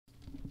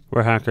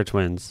We're Hacker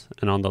Twins,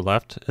 and on the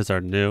left is our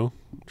new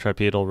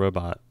Tripedal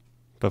robot.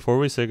 Before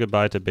we say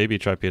goodbye to baby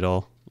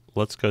Tripedal,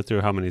 let's go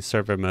through how many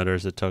servo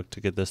motors it took to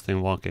get this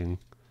thing walking.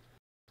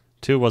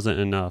 2 wasn't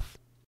enough.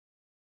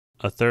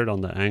 A third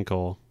on the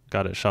ankle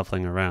got it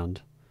shuffling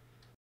around.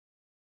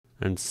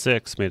 And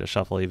 6 made it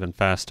shuffle even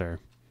faster.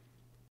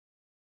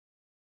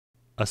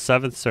 A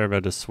 7th servo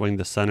to swing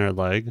the center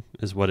leg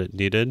is what it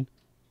needed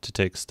to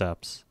take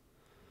steps.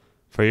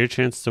 For your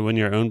chance to win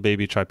your own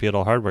baby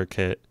Tripedal hardware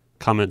kit,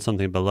 comment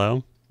something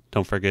below.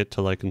 Don't forget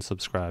to like and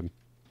subscribe.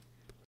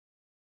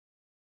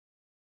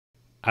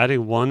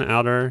 Adding 1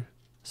 outer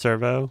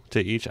servo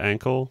to each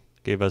ankle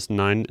gave us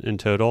 9 in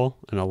total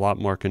and a lot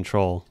more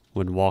control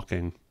when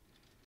walking.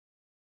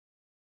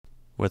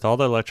 With all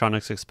the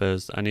electronics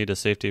exposed, I need a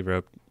safety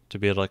rope to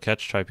be able to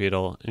catch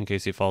Tripedal in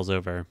case he falls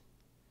over.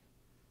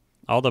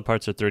 All the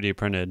parts are 3D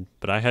printed,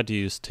 but I had to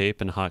use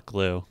tape and hot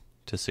glue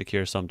to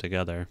secure some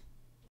together.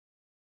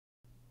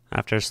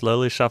 After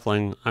slowly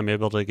shuffling, I'm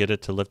able to get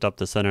it to lift up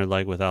the center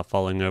leg without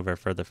falling over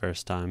for the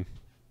first time.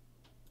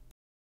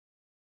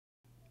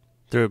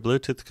 Through a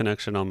Bluetooth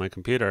connection on my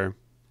computer,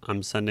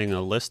 I'm sending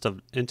a list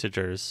of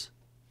integers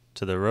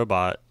to the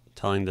robot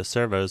telling the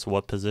servos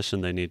what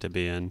position they need to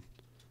be in,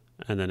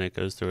 and then it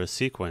goes through a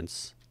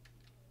sequence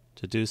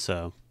to do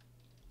so.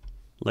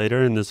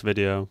 Later in this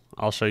video,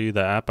 I'll show you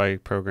the app I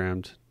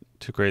programmed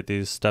to create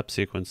these step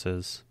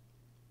sequences.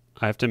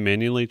 I have to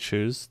manually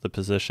choose the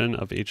position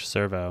of each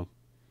servo,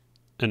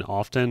 and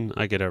often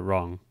I get it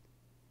wrong.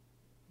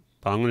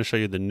 But I'm going to show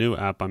you the new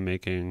app I'm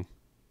making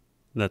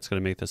that's going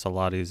to make this a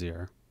lot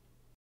easier.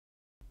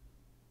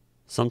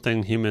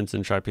 Something humans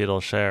and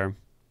Tripedal share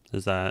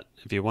is that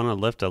if you want to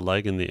lift a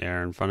leg in the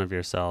air in front of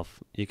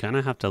yourself, you kind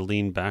of have to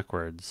lean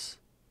backwards,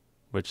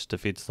 which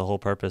defeats the whole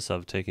purpose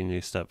of taking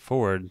a step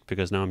forward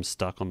because now I'm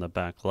stuck on the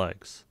back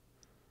legs.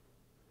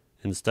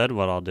 Instead,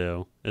 what I'll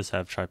do is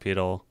have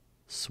Tripedal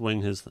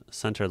swing his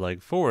center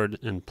leg forward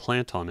and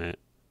plant on it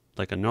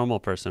like a normal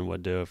person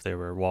would do if they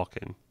were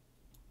walking.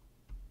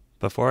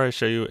 Before I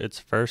show you its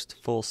first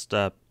full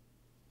step,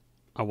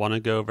 I want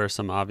to go over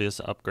some obvious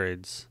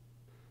upgrades.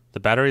 The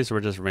batteries were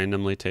just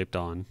randomly taped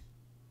on,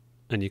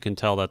 and you can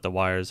tell that the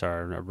wires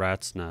are a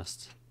rat's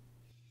nest.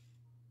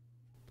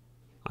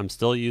 I'm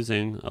still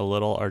using a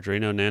little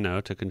Arduino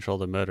Nano to control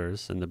the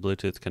motors and the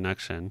Bluetooth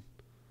connection,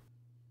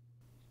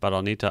 but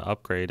I'll need to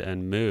upgrade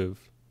and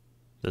move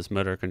this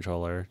motor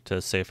controller to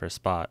a safer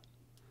spot.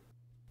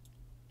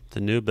 The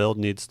new build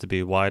needs to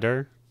be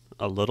wider,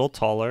 a little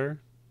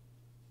taller,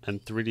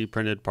 and 3D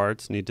printed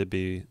parts need to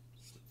be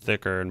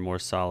thicker and more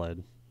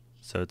solid,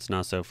 so it's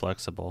not so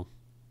flexible.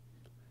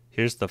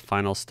 Here's the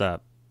final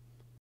step.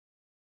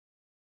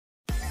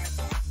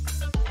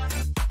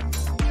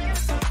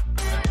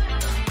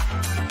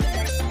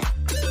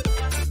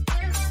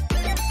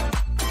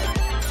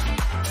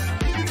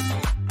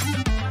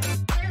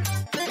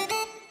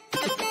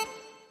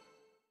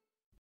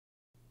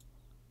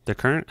 The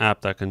current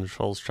app that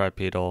controls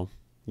Tripedal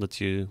lets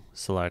you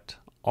select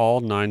all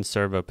 9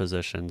 servo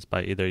positions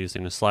by either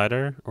using a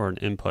slider or an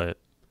input.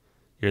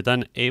 You're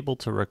then able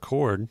to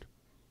record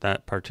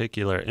that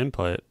particular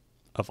input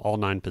of all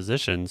 9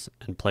 positions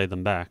and play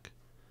them back.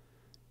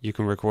 You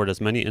can record as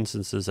many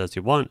instances as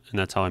you want, and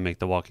that's how I make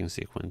the walking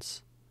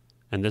sequence.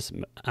 And this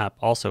app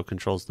also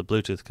controls the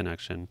Bluetooth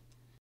connection.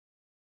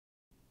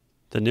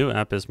 The new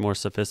app is more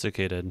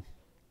sophisticated.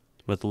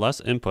 With less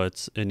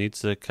inputs, it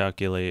needs to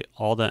calculate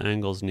all the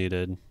angles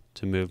needed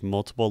to move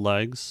multiple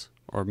legs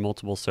or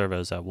multiple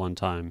servos at one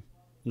time.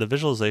 The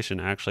visualization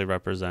actually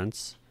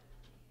represents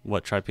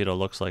what Tripedal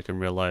looks like in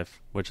real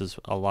life, which is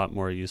a lot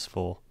more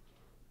useful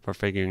for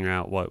figuring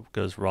out what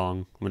goes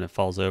wrong when it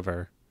falls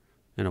over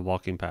in a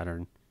walking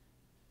pattern.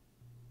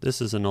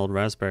 This is an old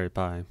Raspberry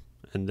Pi,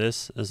 and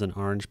this is an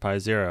Orange Pi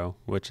Zero,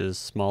 which is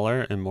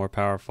smaller and more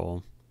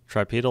powerful.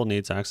 Tripedal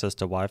needs access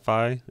to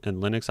Wi-Fi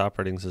and Linux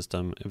operating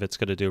system if it's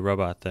going to do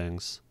robot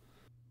things.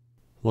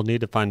 We'll need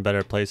to find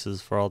better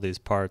places for all these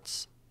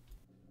parts.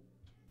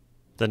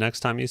 The next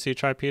time you see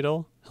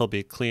Tripedal, he'll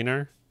be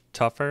cleaner,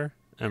 tougher,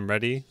 and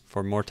ready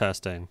for more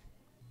testing.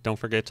 Don't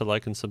forget to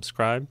like and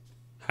subscribe.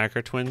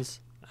 Hacker Twins,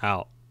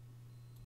 out.